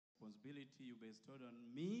responsibility you bestowed on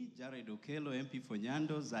me, Jared Okelo, MP for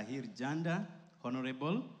Nyando, Zahir Janda,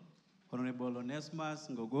 Honorable Onesimus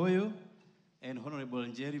Ngogoyo, and Honorable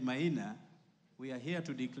Njeri Maina. We are here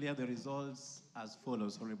to declare the results as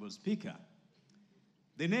follows, Honorable Speaker.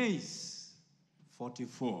 The nays,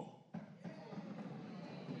 44.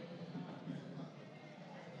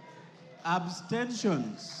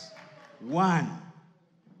 Abstentions, 1.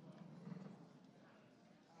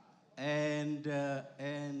 And the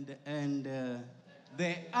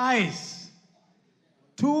ayes,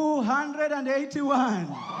 281.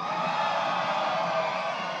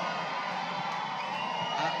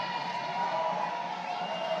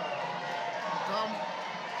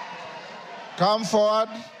 Come forward.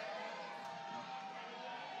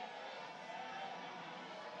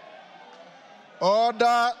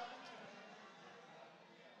 Order.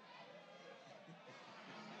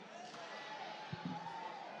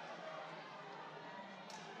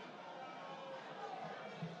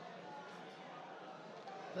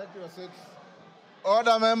 Take your seats.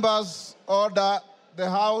 Order, members, order. The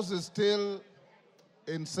House is still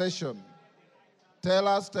in session.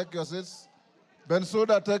 Tellers, take your seats.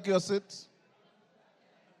 Bensouda, take your seat.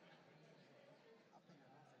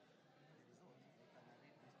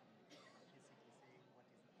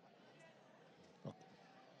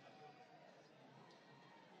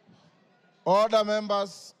 Order,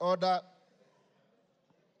 members, order.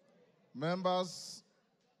 Members,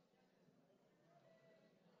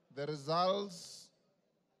 the results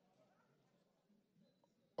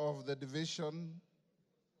of the division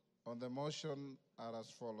on the motion are as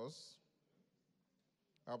follows.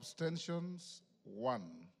 Abstentions, 1.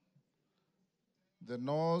 The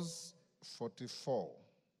noes, 44.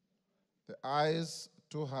 The ayes,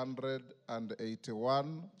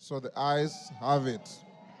 281. So the ayes have it.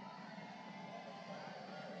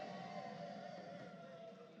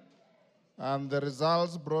 And the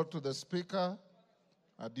results brought to the Speaker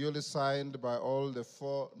are duly signed by all the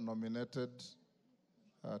 4 nominated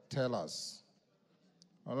tellers.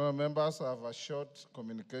 Honourable members, I have a short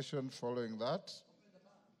communication following that.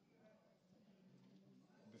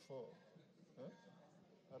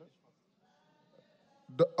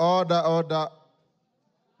 Order.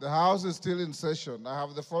 The House is still in session. I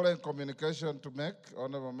have the following communication to make,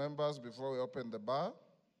 honourable members, before we open the bar.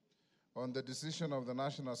 On the decision of the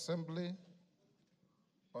National Assembly,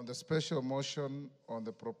 on the special motion on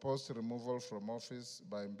the proposed removal from office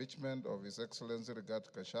by impeachment of His Excellency Rigathi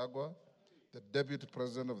Gachagua, the Deputy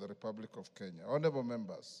President of the Republic of Kenya. Honourable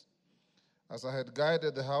members, as I had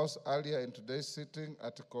guided the House earlier in today's sitting,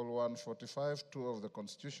 Article 145(2) of the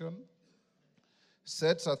Constitution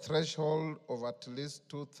sets a threshold of at least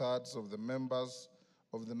 2/3 of the members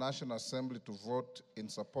of the National Assembly to vote in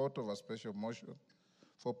support of a special motion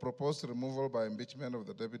for proposed removal by impeachment of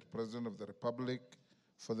the Deputy President of the Republic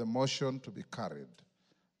for the motion to be carried.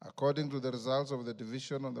 According to the results of the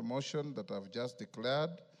division on the motion that I've just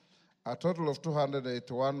declared, a total of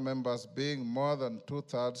 281 members, being more than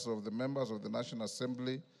 2/3 of the members of the National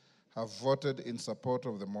Assembly, have voted in support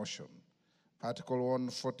of the motion. Article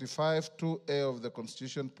 145(2)(a) of the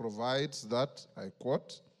Constitution provides that, I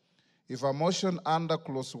quote, if a motion under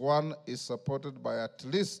Clause 1 is supported by at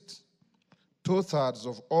least 2/3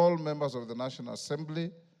 of all members of the National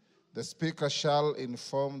Assembly, the Speaker shall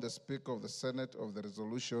inform the Speaker of the Senate of the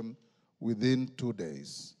resolution within 2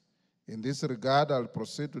 days. In this regard, I'll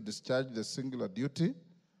proceed to discharge the singular duty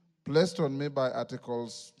placed on me by Article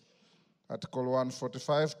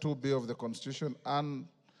 145(2)(b) of the Constitution and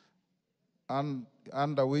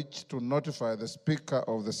under which to notify the Speaker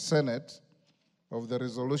of the Senate of the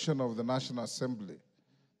resolution of the National Assembly.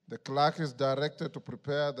 The clerk is directed to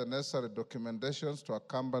prepare the necessary documentations to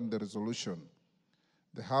accompany the resolution.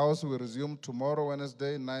 The House will resume tomorrow,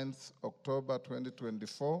 Wednesday, 9th October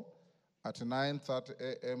 2024, at 9:30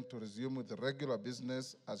 a.m. to resume with the regular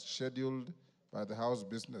business as scheduled by the House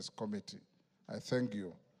Business Committee. I thank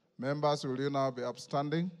you. Members, will you now be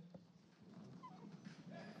upstanding?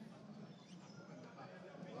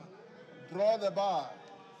 Draw the bar.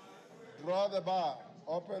 Draw the bar.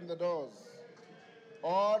 Open the doors.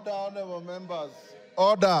 Order, honourable members.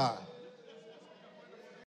 Order.